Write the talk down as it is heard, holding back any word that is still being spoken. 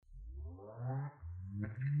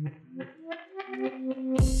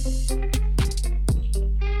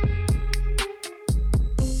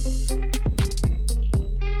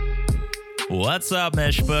What's up,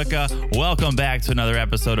 Mishpuka? Welcome back to another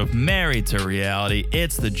episode of Married to Reality.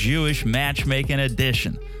 It's the Jewish Matchmaking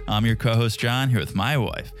edition. I'm your co-host, John, here with my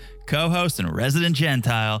wife, co-host and resident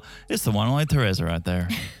Gentile. It's the one and only Teresa right there.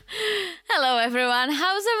 Hello, everyone.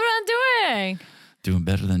 How's everyone doing? Doing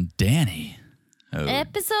better than Danny. Oh.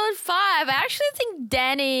 Episode 5. I actually think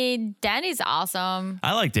Danny's awesome.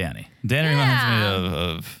 I like Danny. Danny reminds me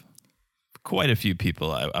of quite a few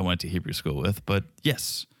people I went to Hebrew school with, but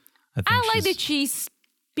yes. I like that she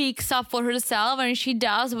speaks up for herself and she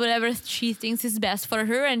does whatever she thinks is best for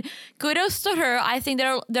her, and kudos to her. I think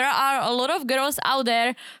there are a lot of girls out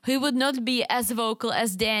there who would not be as vocal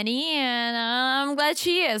as Danny, and I'm glad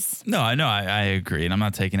she is. No, I know. I agree, and I'm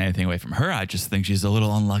not taking anything away from her. I just think she's a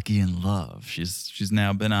little unlucky in love. She's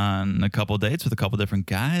now been on a couple dates with a couple different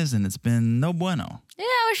guys, and it's been no bueno. Yeah,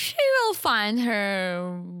 well, she will find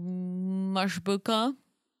her mashbuka.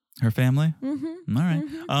 Her family? Mm-hmm. All right.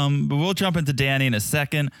 Mm-hmm. But we'll jump into Danny in a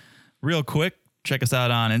second. Real quick, check us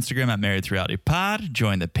out on Instagram at Married to Reality Pod.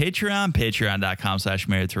 Join the Patreon,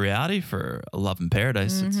 patreon.com/Married to Reality for A Love in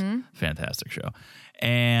Paradise. It's a fantastic show.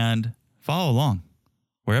 And follow along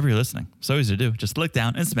wherever you're listening. So easy to do. Just click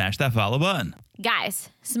down and smash that follow button. Guys,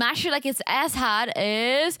 smash it like it's as hot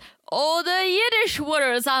as all the Yiddish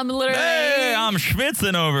words I'm learning. Hey, I'm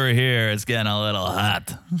schwitzing over here. It's getting a little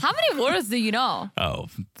hot. How many words do you know? Oh,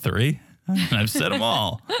 3? I've said them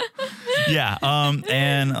all. Yeah.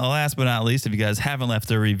 And last but not least, if you guys haven't left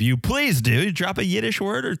a review, please do. Drop a Yiddish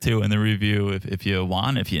word or two in the review if you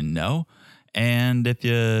want, if you know. And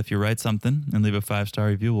if you write something and leave a 5-star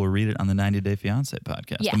review, we'll read it on the 90 Day Fiancé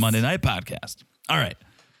podcast, the Monday night podcast. All right.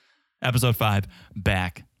 Episode 5,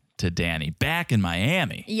 back to Danny. Back in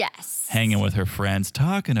Miami. Yes. Hanging with her friends,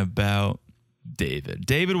 talking about David.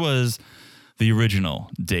 David was the original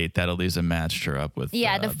date that Eliza matched her up with.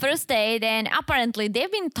 Yeah, the first date, and apparently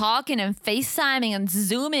they've been talking and FaceTiming and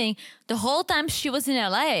Zooming the whole time she was in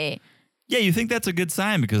LA. Yeah, you think that's a good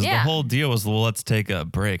sign because the whole deal was, well, let's take a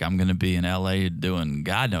break. I'm going to be in LA doing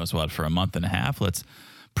God knows what for a month and a half. Let's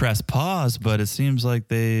press pause, but it seems like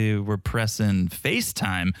they were pressing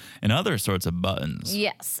FaceTime and other sorts of buttons.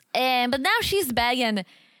 Yes, but now she's back, and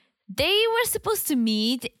they were supposed to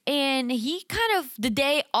meet, and he kind of, the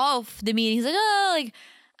day of the meeting, he's like,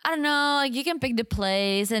 I don't know, you can pick the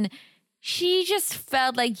place, and she just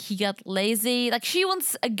felt like he got lazy. Like, she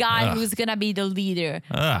wants a guy who's gonna be the leader.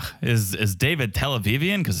 Is David Tel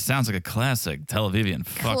Avivian? Because it sounds like a classic Tel Avivian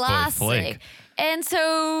fuckboy flake. And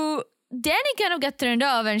so Danny kind of got turned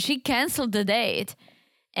off and she canceled the date.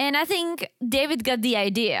 And I think David got the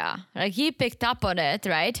idea. Like, he picked up on it,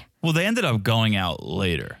 right? Well, they ended up going out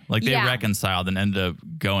later. Like, they reconciled and ended up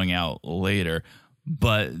going out later.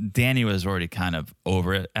 But Danny was already kind of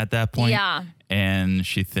over it at that point. Yeah. And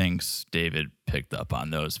she thinks David picked up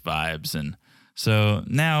on those vibes. And so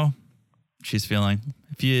now she's feeling,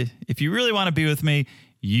 if you really want to be with me,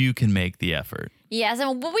 you can make the effort. Yes,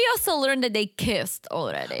 and we also learned that they kissed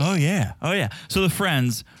already. Oh, yeah. So the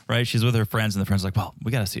friends, right? She's with her friends, and the friends are like, well,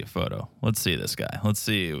 we got to see a photo. Let's see this guy. Let's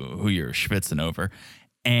see who you're schwitzing over.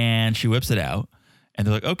 And she whips it out, and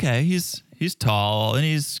they're like, okay, he's tall, and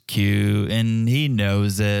he's cute, and he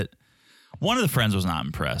knows it. One of the friends was not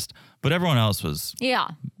impressed, but everyone else was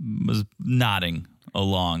nodding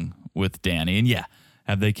along with Danny. And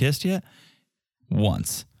have they kissed yet?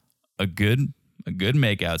 Once. A good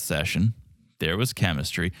makeout session. There was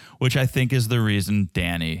chemistry, which I think is the reason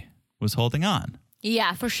Danny was holding on.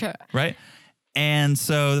 Yeah, for sure. Right? And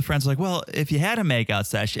so the friends are like, well, if you had a makeout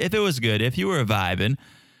session, if it was good, if you were vibing,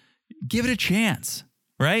 give it a chance,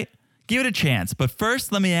 right? Give it a chance. But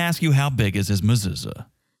first, let me ask you, how big is his mezuzah?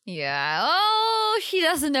 Yeah. Oh, she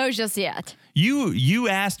doesn't know just yet. You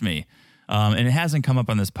asked me, and it hasn't come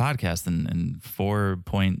up on this podcast in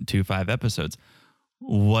 4.25 episodes,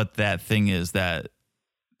 what that thing is that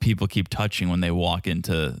people keep touching when they walk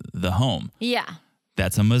into the home. Yeah.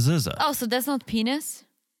 That's a mezuzah. Oh, so that's not penis?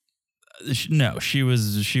 No, she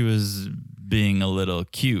was being a little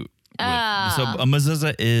cute. So a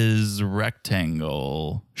mezuzah is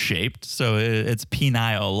rectangle shaped, so it's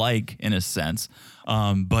penile-like in a sense.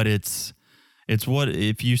 But it's what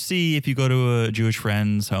if you go to a Jewish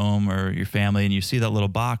friend's home or your family and you see that little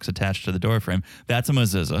box attached to the door frame, that's a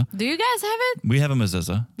mezuzah. Do you guys have it? We have a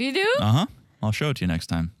mezuzah. You do? Uh-huh. I'll show it to you next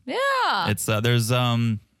time. Yeah. It's there's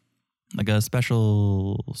like a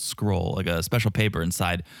special scroll, like a special paper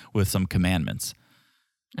inside with some commandments.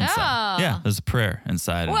 Inside. Yeah, there's a prayer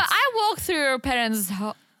inside. Well, I walked through your parents'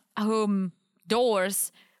 home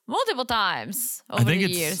doors multiple times over the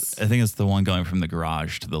years. I think it's the one going from the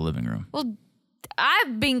garage to the living room. Well,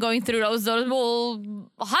 I've been going through those well,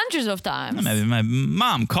 hundreds of times. Maybe my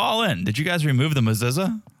mom, call in. Did you guys remove the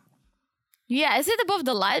mezuzah? Yeah, is it above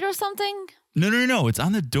the light or something? No. It's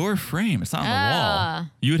on the door frame. It's not on the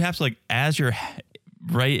wall. You would have to, like, as you're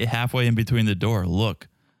right halfway in between the door, look,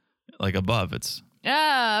 like, above. It's...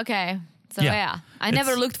 Oh, okay. So, yeah. I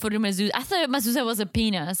never looked for the mezuzah. I thought mezuzah was a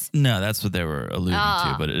penis. No, that's what they were alluding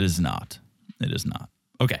to, but it is not. It is not.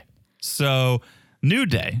 Okay. So, new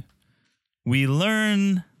day. We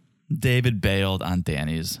learn David bailed on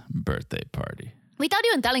Danny's birthday party. Without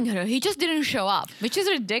even telling her, he just didn't show up, which is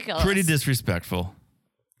ridiculous. Pretty disrespectful.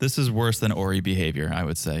 This is worse than Ori behavior, I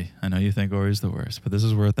would say. I know you think Ori's the worst, but this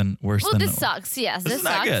is worse than Well, this sucks. Yes, This is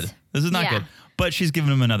sucks. not good. This is not good. But she's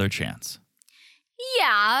giving him another chance.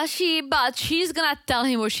 Yeah, but she's gonna tell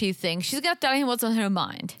him what she thinks. She's gonna tell him what's on her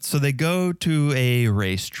mind. So they go to a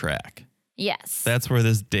racetrack. Yes. That's where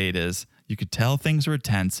this date is. You could tell things were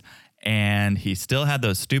tense, and he still had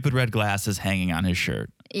those stupid red glasses hanging on his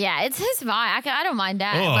shirt. Yeah, it's his vibe. I don't mind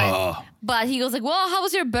that. Oh. But he goes like, well, how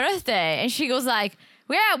was your birthday? And she goes like,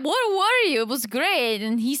 yeah, what were you? It was great.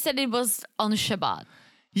 And he said it was on Shabbat.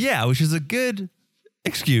 Yeah, which is a good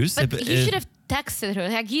excuse. But he should have texted her.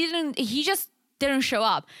 Like he just didn't show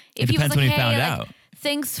up. If he was depends like, when he hey, found like, out.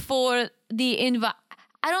 thanks for the invite.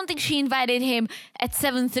 I don't think she invited him at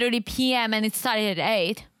 7:30 p.m. and it started at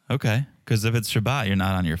 8. Okay, because if it's Shabbat, you're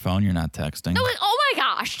not on your phone, you're not texting. No, oh my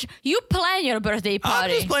gosh. You plan your birthday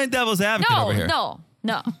party. I'm just playing devil's advocate over here.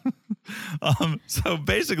 No. So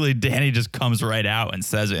basically, Danny just comes right out and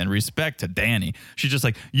says it in respect to Danny. She's just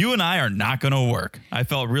like, you and I are not going to work. I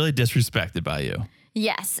felt really disrespected by you.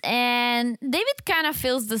 Yes, and David kind of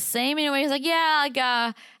feels the same in a way. He's like, yeah, like,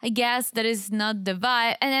 I guess that is not the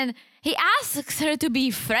vibe. And then he asks her to be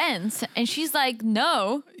friends, and she's like,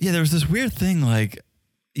 no. Yeah, there was this weird thing like,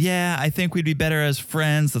 yeah, I think we'd be better as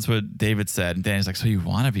friends. That's what David said. And Danny's like, so you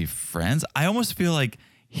want to be friends? I almost feel like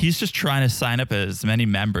he's just trying to sign up as many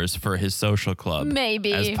members for his social club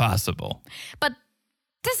Maybe. as possible. But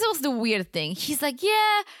this was the weird thing. He's like,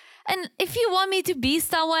 yeah, and if you want me to be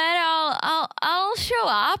somewhere, I'll show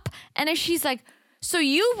up. And then she's like, so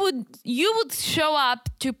you would show up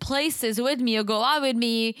to places with me or go out with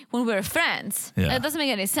me when we're friends. Yeah. That doesn't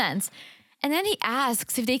make any sense. And then he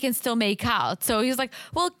asks if they can still make out. So he's like,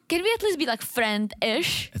 well, can we at least be like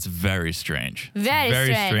friend-ish? It's very strange.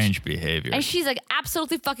 Very strange behavior. And she's like,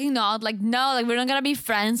 absolutely fucking not. Like, no, like we're not gonna be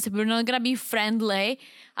friends. We're not gonna be friendly.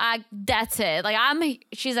 That's it. Like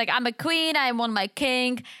she's like, I'm a queen. I want my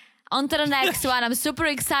king. On to the next one. I'm super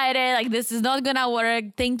excited. Like, this is not gonna work.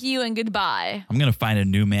 Thank you and goodbye. I'm gonna find a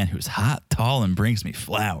new man who's hot, tall, and brings me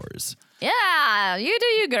flowers. Yeah, you do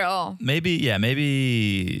you, girl. Maybe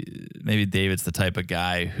David's the type of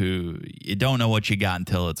guy who you don't know what you got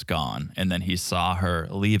until it's gone. And then he saw her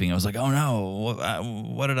leaving. I was like, oh no,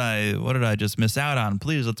 what did I just miss out on?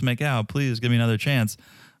 Please, let's make out. Please give me another chance.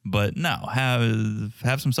 But no,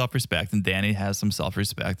 have some self-respect. And Danny has some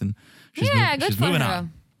self-respect. And she's moving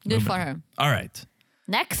on. Good for her. All right.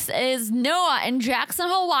 Next is Noah in Jackson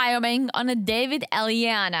Hole, Wyoming on a David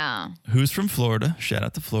Eliana. Who's from Florida? Shout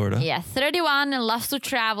out to Florida. Yeah, 31 and loves to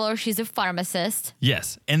travel. She's a pharmacist.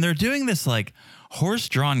 Yes. And they're doing this like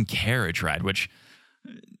horse-drawn carriage ride, which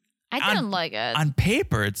I didn't like it. On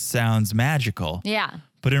paper, it sounds magical. Yeah.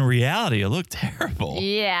 But in reality, it looked terrible.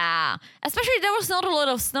 Yeah. Especially there was not a lot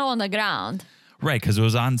of snow on the ground. Right, because it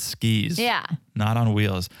was on skis. Yeah. Not on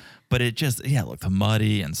wheels. But it just, it looked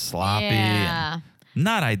muddy and sloppy. Yeah. And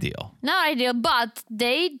not ideal. Not ideal, but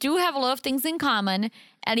they do have a lot of things in common.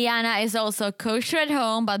 Eliana is also kosher at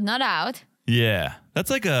home, but not out. Yeah. That's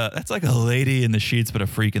like a lady in the sheets, but a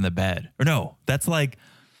freak in the bed. Or no, that's like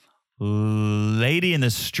lady in the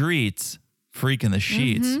streets, freak in the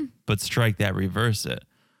sheets, but strike that, reverse it.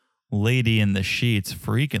 Lady in the sheets,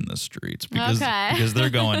 freak in the streets. Because they're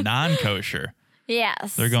going non-kosher.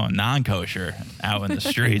 Yes. They're going non-kosher out in the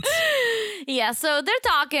streets. Yeah, so they're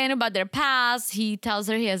talking about their past. He tells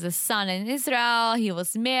her he has a son in Israel. He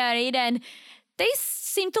was married, and they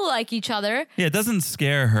seem to like each other. Yeah, it doesn't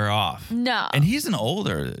scare her off. No. And he's an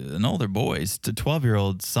older boy. He's a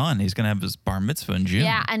 12-year-old son. He's going to have his bar mitzvah in June.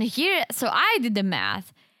 Yeah, and so I did the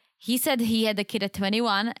math. He said he had a kid at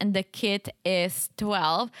 21 and the kid is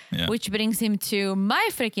 12, which brings him to my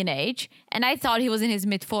freaking age. And I thought he was in his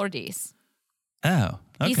mid-40s. Oh,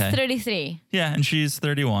 okay. He's 33. Yeah, and she's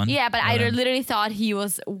 31. Yeah, but I literally thought he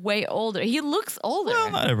was way older. He looks older. Well,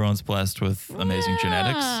 not everyone's blessed with amazing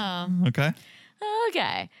genetics. Okay.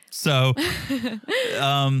 Okay. So,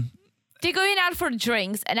 they're going out for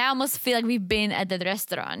drinks, and I almost feel like we've been at that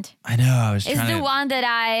restaurant. I know. I was It's the one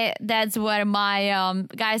that's where my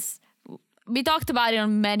we talked about it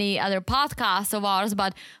on many other podcasts of ours,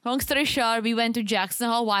 but long story short, we went to Jackson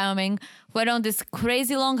Hole, Wyoming, went on this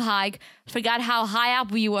crazy long hike, forgot how high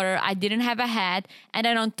up we were. I didn't have a hat. And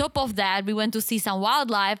then on top of that, we went to see some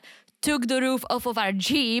wildlife, took the roof off of our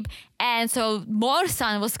Jeep, and so more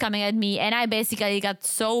sun was coming at me, and I basically got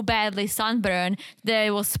so badly sunburned that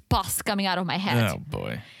there was pus coming out of my head. Oh,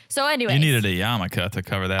 boy. So anyway. You needed a yarmulke to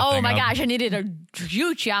cover that thing Oh my up. gosh, I needed a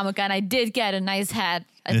huge yarmulke, and I did get a nice hat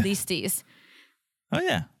at Leasty's. Oh,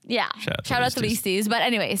 yeah. Yeah. Shout out to Leasty's. But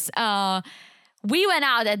anyways, we went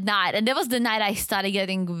out at night, and that was the night I started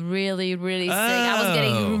getting really, really sick. I was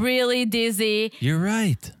getting really dizzy. You're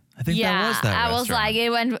right. I think that was that I was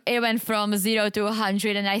restaurant. like, it went from 0 to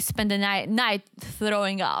 100, and I spent the night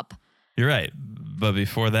throwing up. You're right. But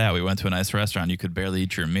before that, we went to a nice restaurant. You could barely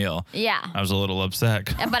eat your meal. Yeah. I was a little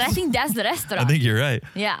upset. But I think that's the restaurant. I think you're right.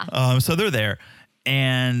 Yeah. So they're there,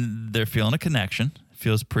 and they're feeling a connection.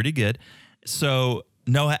 Feels pretty good. So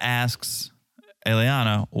Noah asks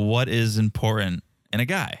Eliana, what is important in a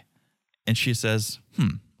guy? And she says,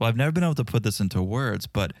 well, I've never been able to put this into words,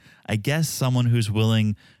 but I guess someone who's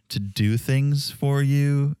willing to do things for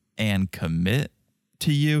you and commit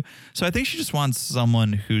to you. So I think she just wants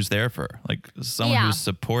someone who's there for her, like someone who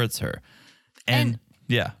supports her. And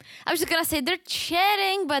yeah. I was just going to say they're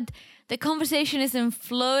chatting, but the conversation isn't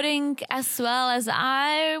floating as well as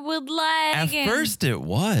I would like. At first it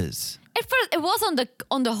was. At first, it was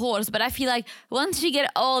on the horse, but I feel like once you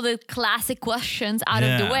get all the classic questions out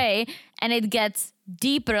of the way, and it gets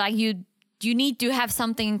deeper, like you need to have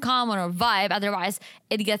something in common or vibe, otherwise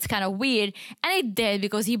it gets kind of weird. And it did,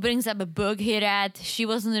 because he brings up a book he read. She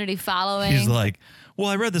wasn't really following. He's like, well,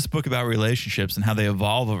 I read this book about relationships and how they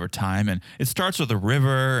evolve over time, and it starts with a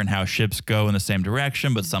river and how ships go in the same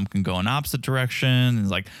direction, but some can go in opposite direction. And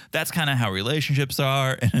it's like, that's kind of how relationships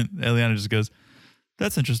are. And Eliana just goes,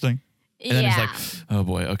 that's interesting. And then he's like, oh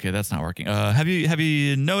boy, okay, that's not working. Have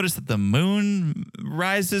you noticed that the moon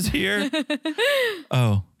rises here?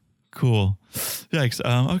 Oh, cool. Yikes.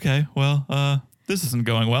 Okay, well, this isn't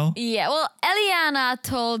going well. Yeah, well, Eliana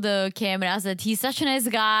told the cameras that he's such a nice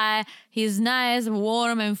guy. He's nice,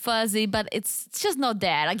 warm, and fuzzy, but it's just not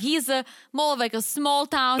that. Like, he's more of like a small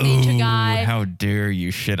town nature guy. How dare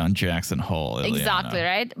you shit on Jackson Hole, Eliana. Exactly,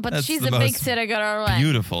 right? But That's she's the a big most city girl. And,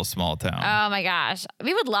 beautiful small town. oh my gosh.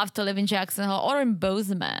 We would love to live in Jackson Hole or in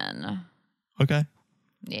Bozeman. Okay.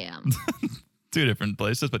 Yeah. Two different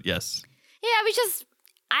places, but yes. Yeah,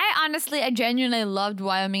 I genuinely loved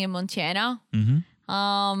Wyoming and Montana.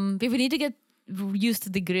 Mm-hmm. We would need to get used to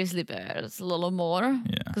the grizzly bears a little more.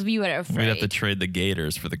 Yeah. Because we were afraid. We'd have to trade the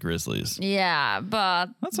gators for the grizzlies. Yeah, but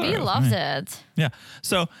we right loved it. Yeah.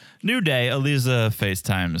 So, new day, Eliza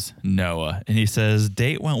FaceTimes Noah, and he says,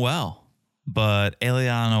 date went well, but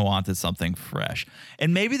Eliana wanted something fresh.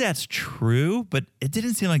 And maybe that's true, but it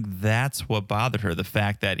didn't seem like that's what bothered her, the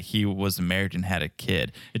fact that he was married and had a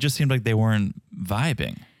kid. It just seemed like they weren't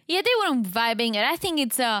vibing. Yeah, they weren't vibing, and I think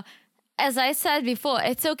it's as I said before,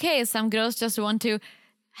 it's okay. Some girls just want to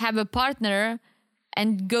have a partner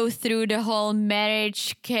and go through the whole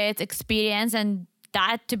marriage, kids experience, and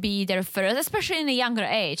that to be their first, especially in a younger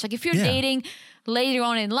age. Like if you're dating later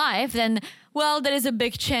on in life, then, well, there is a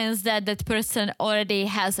big chance that that person already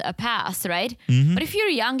has a past, right? Mm-hmm. But if you're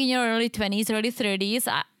young, in your early 20s, early 30s,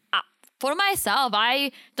 for myself,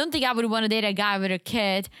 I don't think I would want to date a guy with a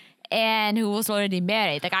kid and who was already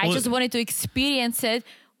married. Like I just wanted to experience it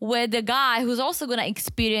with the guy who's also going to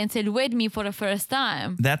experience it with me for the first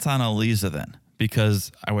time. That's on Eliza then,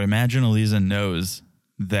 because I would imagine Eliza knows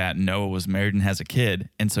that Noah was married and has a kid,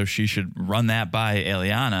 and so she should run that by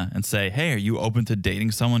Eliana and say, hey, are you open to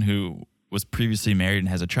dating someone who was previously married and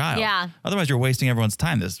has a child? Yeah. Otherwise, you're wasting everyone's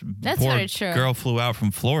time. That's poor very true. Girl flew out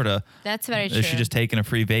from Florida. That's very true. Is she just taking a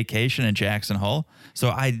free vacation in Jackson Hole? So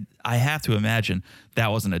I have to imagine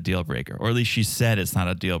that wasn't a deal breaker, or at least she said it's not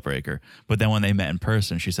a deal breaker. But then when they met in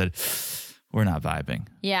person, she said, we're not vibing.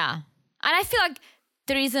 Yeah. And I feel like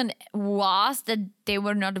the reason was that they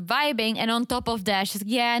were not vibing. And on top of that, she's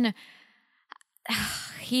again,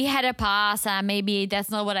 he had a past, and maybe that's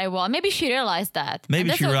not what I want. Maybe she realized that. Maybe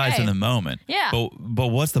she realized in the moment. Yeah. But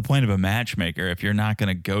what's the point of a matchmaker if you're not going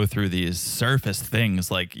to go through these surface things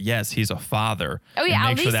like, yes, he's a father. Oh, yeah.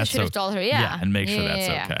 At least I should have told her. Yeah. Yeah, and make sure that's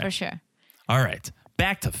okay. Yeah, for sure. All right.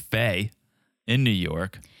 Back to Faye in New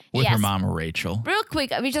York with her mom, Rachel. Real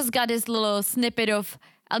quick, we just got this little snippet of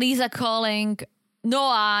Eliza calling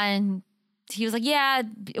Noah, and he was like, yeah,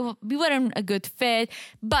 we weren't a good fit,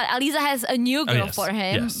 but Eliza has a new girl for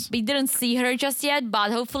him. Yes. We didn't see her just yet,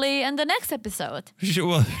 but hopefully in the next episode. She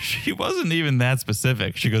wasn't even that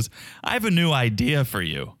specific. She goes, I have a new idea for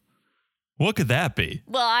you. What could that be?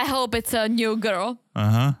 Well, I hope it's a new girl.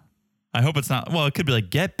 Uh-huh. I hope it's not. Well, it could be like,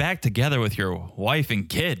 get back together with your wife and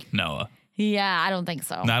kid, Noah. Yeah, I don't think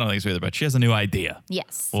so. No, I don't think so either, but she has a new idea.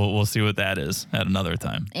 Yes. We'll see what that is at another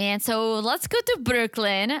time. And so let's go to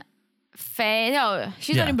Brooklyn. Faye, no,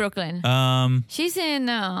 she's not in Brooklyn. She's in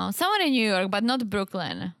somewhere in New York, but not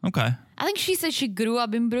Brooklyn. Okay. I think she said she grew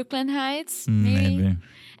up in Brooklyn Heights. Maybe.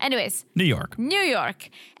 Anyways. New York.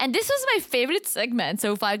 And this was my favorite segment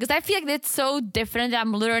so far because I feel like it's so different.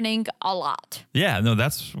 I'm learning a lot. Yeah, no,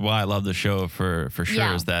 that's why I love the show for sure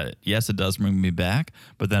Yeah. is that, yes, it does bring me back,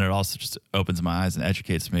 but then it also just opens my eyes and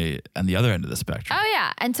educates me on the other end of the spectrum. Oh,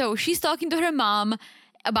 yeah. And so she's talking to her mom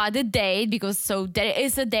about the date because so there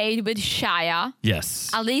is a date with Shia. Yes.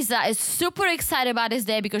 Aliza is super excited about this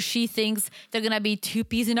date because she thinks they're going to be two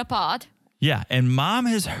peas in a pod. Yeah, and mom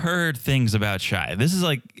has heard things about Shia. This is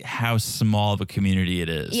like how small of a community it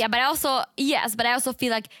is. Yeah, but I also feel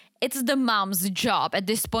like it's the mom's job at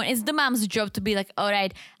this point. It's the mom's job to be like, all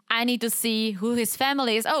right, I need to see who his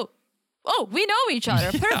family is. Oh, we know each other.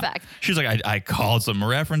 Yeah. Perfect. She's like, I called some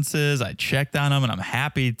references. I checked on him, and I'm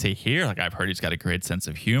happy to hear. Like, I've heard he's got a great sense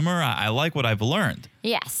of humor. I like what I've learned.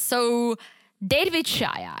 Yes. So, date with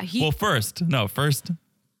Shia. Well, first,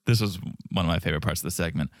 this was one of my favorite parts of the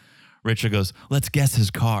segment. Richard goes, let's guess his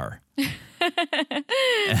car.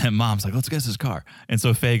 And mom's like, let's guess his car. And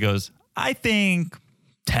so Faye goes, I think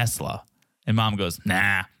Tesla. And mom goes,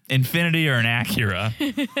 nah, Infinity or an Acura.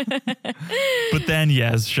 But then,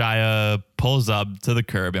 yes, Shia pulls up to the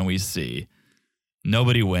curb and we see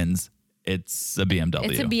nobody wins. It's a BMW.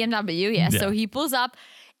 It's a BMW, yes. Yeah. So he pulls up.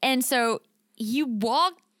 And so he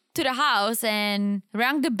walked to the house and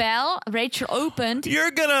rang the bell. Rachel opened.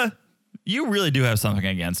 You really do have something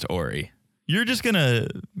against Ori. You're just going to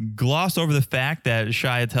gloss over the fact that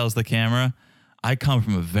Shia tells the camera, I come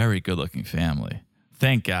from a very good-looking family.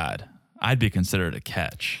 Thank God. I'd be considered a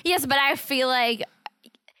catch. Yes, but I feel like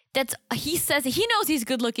he says he knows he's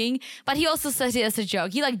good-looking, but he also says it as a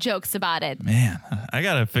joke. He jokes about it. Man, I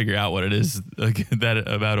got to figure out what it is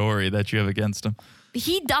about Ori that you have against him.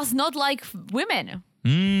 He does not like women.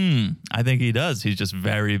 I think he does. He's just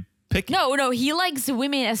very picky. No, he likes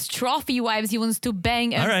women as trophy wives. He wants to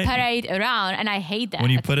bang and parade around, and I hate that.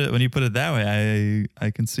 When you put it that way,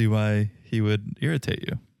 I can see why he would irritate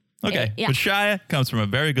you. Okay, yeah. But Shia comes from a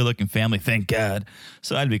very good-looking family, thank God.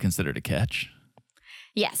 So I'd be considered a catch.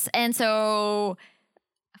 Yes, and so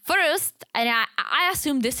first, and I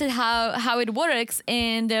assume this is how it works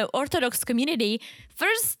in the Orthodox community.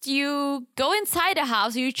 First, you go inside the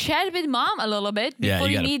house, you chat with mom a little bit before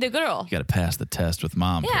you meet the girl. You got to pass the test with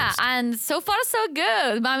mom first. And so far so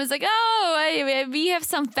good. Mom is like, we have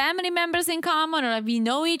some family members in common, or we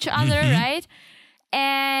know each other, right?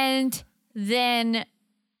 And then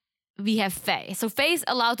we have Faye. So Faye's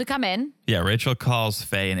allowed to come in. Yeah, Rachel calls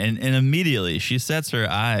Faye, and immediately she sets her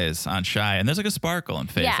eyes on Shia, and there's like a sparkle in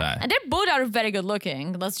Faye's eye. And they both are very good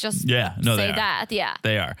looking. Let's just say that. Yeah,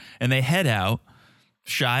 they are. And they head out.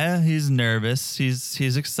 Shia, he's nervous.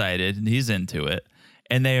 He's excited. And he's into it.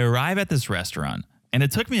 And they arrive at this restaurant. And it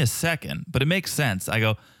took me a second, but it makes sense. I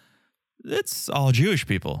go, it's all Jewish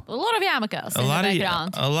people. A lot of yarmulkes in the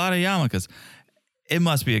background. A lot of yarmulkes. It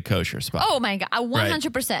must be a kosher spot. Oh my God,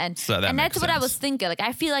 100%. Right. So and that's what I was thinking. Like,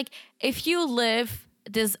 I feel like if you live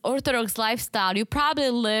this Orthodox lifestyle, you probably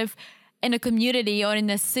live in a community or in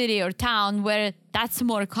a city or town where that's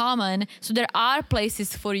more common. So there are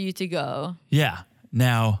places for you to go. Yeah.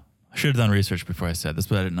 Now, I should have done research before I said this,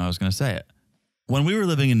 but I didn't know I was going to say it. When we were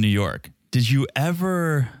living in New York, did you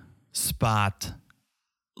ever spot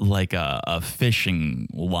like a fishing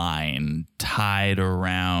line tied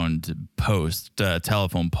around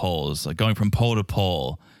telephone poles, like going from pole to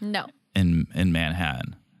pole? No. In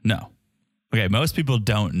Manhattan? No. Okay, most people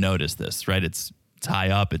don't notice this, right? It's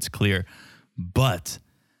high up, it's clear, but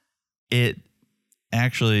it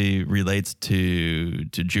actually relates to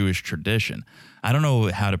Jewish tradition. I don't know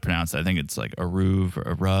how to pronounce it. I think it's like Aruv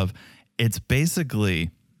or Arav. It's basically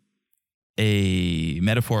a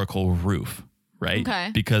metaphorical roof, right? Okay.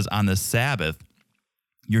 Because on the Sabbath,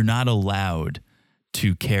 you're not allowed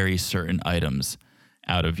to carry certain items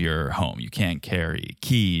out of your home. You can't carry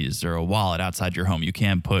keys or a wallet outside your home. You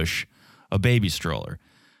can't push a baby stroller.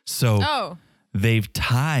 So they've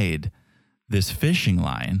tied this fishing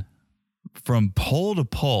line from pole to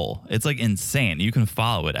pole. It's like insane. You can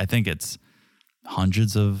follow it. I think it's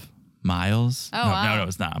hundreds of miles. No,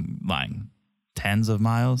 it's not. I'm lying. Tens of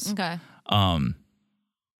miles. Okay.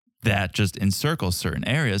 That just encircles certain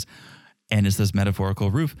areas. And it's this metaphorical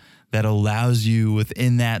roof that allows you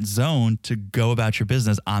within that zone to go about your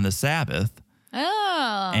business on the Sabbath.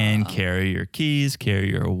 Oh. and carry your keys,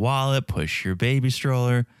 carry your wallet, push your baby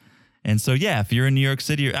stroller. And so, yeah, if you're in New York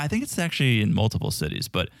City, I think it's actually in multiple cities,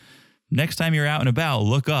 but next time you're out and about,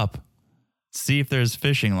 look up, see if there's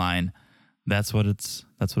fishing line. That's what it's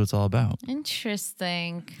all about.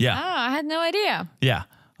 Interesting. Yeah. Oh, I had no idea. Yeah.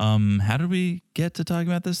 How did we get to talking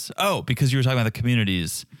about this? Oh, because you were talking about the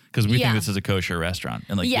communities, because we think this is a kosher restaurant.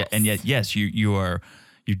 And yes,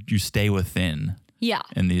 you stay within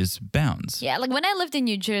in these bounds. Yeah, like when I lived in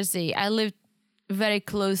New Jersey, I lived very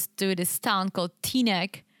close to this town called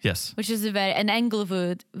Teaneck. Yes. Which is an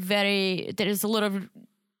Englewood, there's a lot of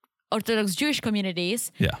Orthodox Jewish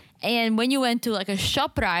communities. Yeah. And when you went to like a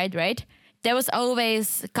ShopRite, right, there was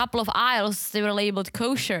always a couple of aisles, they were labeled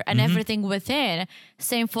kosher and everything within.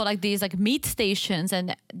 Same for like these like meat stations,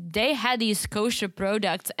 and they had these kosher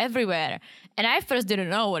products everywhere. And I first didn't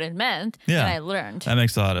know what it meant, and I learned. That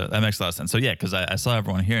makes a lot of sense. So yeah, because I saw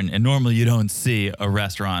everyone here, and normally you don't see a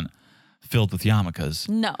restaurant filled with yarmulkes.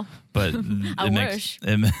 No. But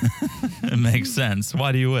it makes sense.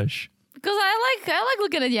 Why do you wish? Because I like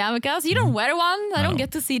looking at yarmulkes. You don't wear one. I don't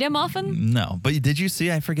get to see them often. No. But did you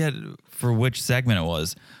see, I forget for which segment it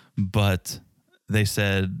was, but they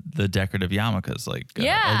said the decorative yarmulkes, like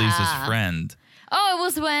Elisa's friend. Oh, it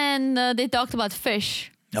was when they talked about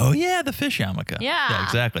fish. Oh yeah, the fish yarmulke. Yeah,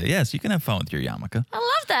 exactly. Yes, you can have fun with your yarmulke. I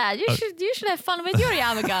love that. You should have fun with your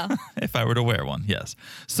yarmulke. If I were to wear one, yes.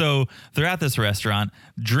 So they're at this restaurant.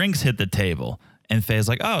 Drinks hit the table, and Faye's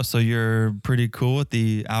like, "Oh, so you're pretty cool with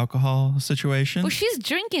the alcohol situation?" Well, she's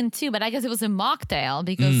drinking too, but I guess it was a mocktail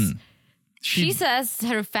because she says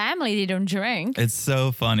her family they don't drink. It's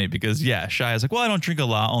so funny because Shaya's like, "Well, I don't drink a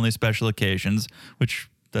lot, only special occasions," which.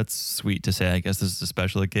 That's sweet to say. I guess this is a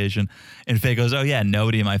special occasion. And Faye goes, "Oh yeah,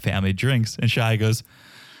 nobody in my family drinks." And Shai goes,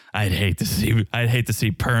 I'd hate to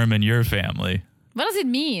see Purim in your family." What does it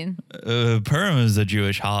mean? Purim is a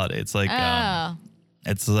Jewish holiday. It's like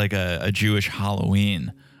a Jewish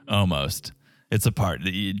Halloween almost. It's a part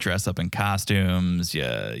that you dress up in costumes, you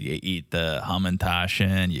eat the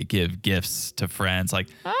hamantashen, you give gifts to friends, like.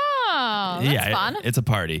 Oh, that's fun. It's a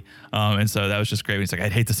party. And so that was just great. He's like,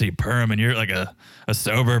 "I'd hate to see Purim, and you're like a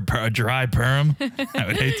sober, dry Purim." I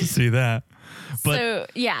would hate to see that.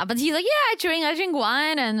 But but he's like, "Yeah, I drink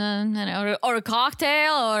wine and or a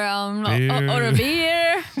cocktail or a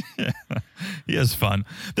beer." He has fun.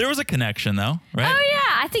 There was a connection though, right? Oh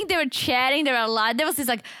yeah, I think they were chatting. There was this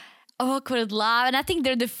like awkward laugh, and I think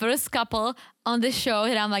they're the first couple on the show.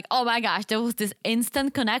 And I'm like, oh my gosh, there was this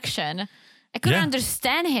instant connection. I couldn't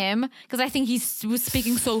understand him because I think he was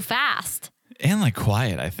speaking so fast. And like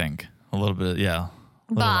quiet, I think. A little bit,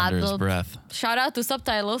 under his breath. Shout out to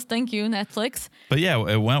subtitles. Thank you, Netflix. But yeah,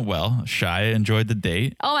 it went well. Shia enjoyed the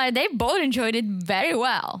date. Oh, they both enjoyed it very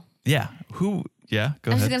well. Yeah. Go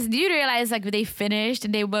ahead. Do you realize like they finished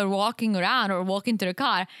and they were walking around or walking to the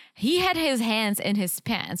car? He had his hands in his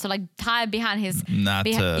pants, so like tied behind his not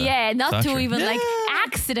to even like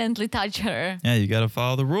accidentally touch her. Yeah, you got to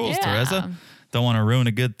follow the rules, Teresa. Don't want to ruin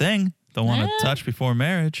a good thing. Don't want to touch before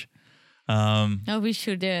marriage. No, we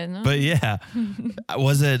sure did. No? But yeah,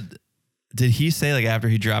 did he say like after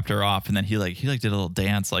he dropped her off and then he did a little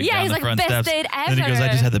dance like down the front best steps? Date ever. And then he goes, "I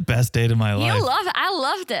just had the best date of my life." I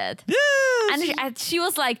loved it. Yeah. And she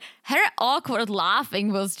was like, her awkward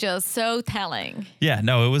laughing was just so telling. Yeah,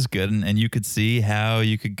 no, it was good. And you could see how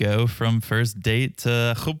you could go from first date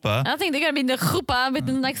to chuppah. I think they're going to be in the chuppah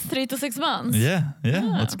within the next 3 to 6 months. Yeah.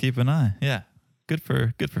 Let's keep an eye. Yeah. Good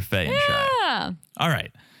for Faye and Shai. Yeah. All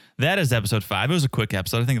right. That is episode 5. It was a quick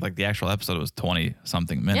episode. I think like the actual episode was 20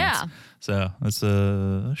 something minutes. Yeah. So it's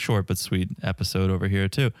a short but sweet episode over here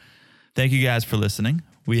too. Thank you guys for listening.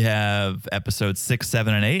 We have episodes 6,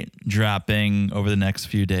 7, and 8 dropping over the next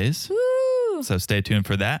few days. Woo. So stay tuned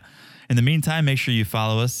for that. In the meantime, make sure you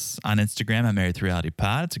follow us on Instagram at Married to Reality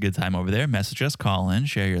Pod. It's a good time over there. Message us, call in,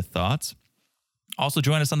 share your thoughts. Also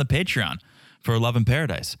join us on the Patreon for Love in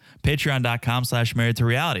Paradise. Patreon.com/Married to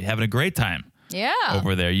Reality. Having a great time. Yeah.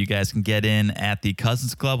 Over there. You guys can get in at the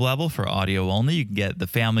Cousins Club level for audio only. You can get the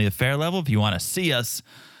Family Affair level if you want to see us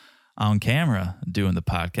on camera doing the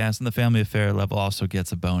podcast. And the Family Affair level also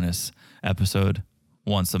gets a bonus episode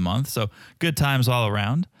once a month. So good times all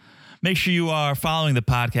around. Make sure you are following the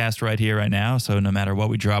podcast right here, right now. So no matter what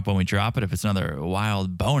we drop, when we drop it, if it's another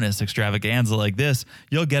wild bonus extravaganza like this,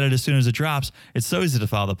 you'll get it as soon as it drops. It's so easy to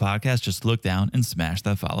follow the podcast. Just look down and smash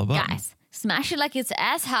that follow button. Guys, smash it like it's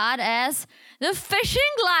as hot as the fishing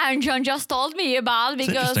line John just told me about. Because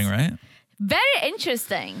it's interesting, right? Very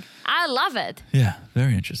interesting. I love it. Yeah,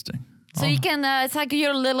 very interesting. So you can, it's like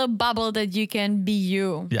your little bubble that you can be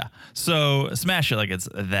you. Yeah. So smash it like it's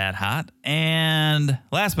that hot. And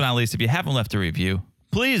last but not least, if you haven't left a review,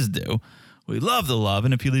 please do. We love the love.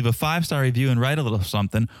 And if you leave a 5-star review and write a little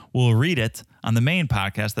something, we'll read it on the main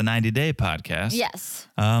podcast, the 90-day podcast. Yes.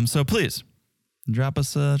 So please drop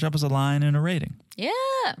us a line and a rating. Yeah.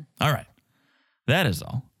 All right. That is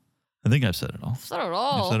all. I think I've said it all. Said it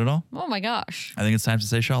all. You've said it all? Oh my gosh. I think it's time to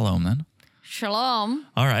say shalom then. Shalom.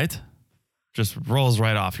 All right. Just rolls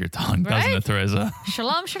right off your tongue, doesn't it, Teresa?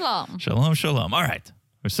 Shalom, shalom. Shalom, shalom. All right.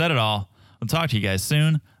 We've said it all. We'll talk to you guys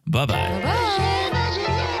soon. Bye-bye. Bye-bye.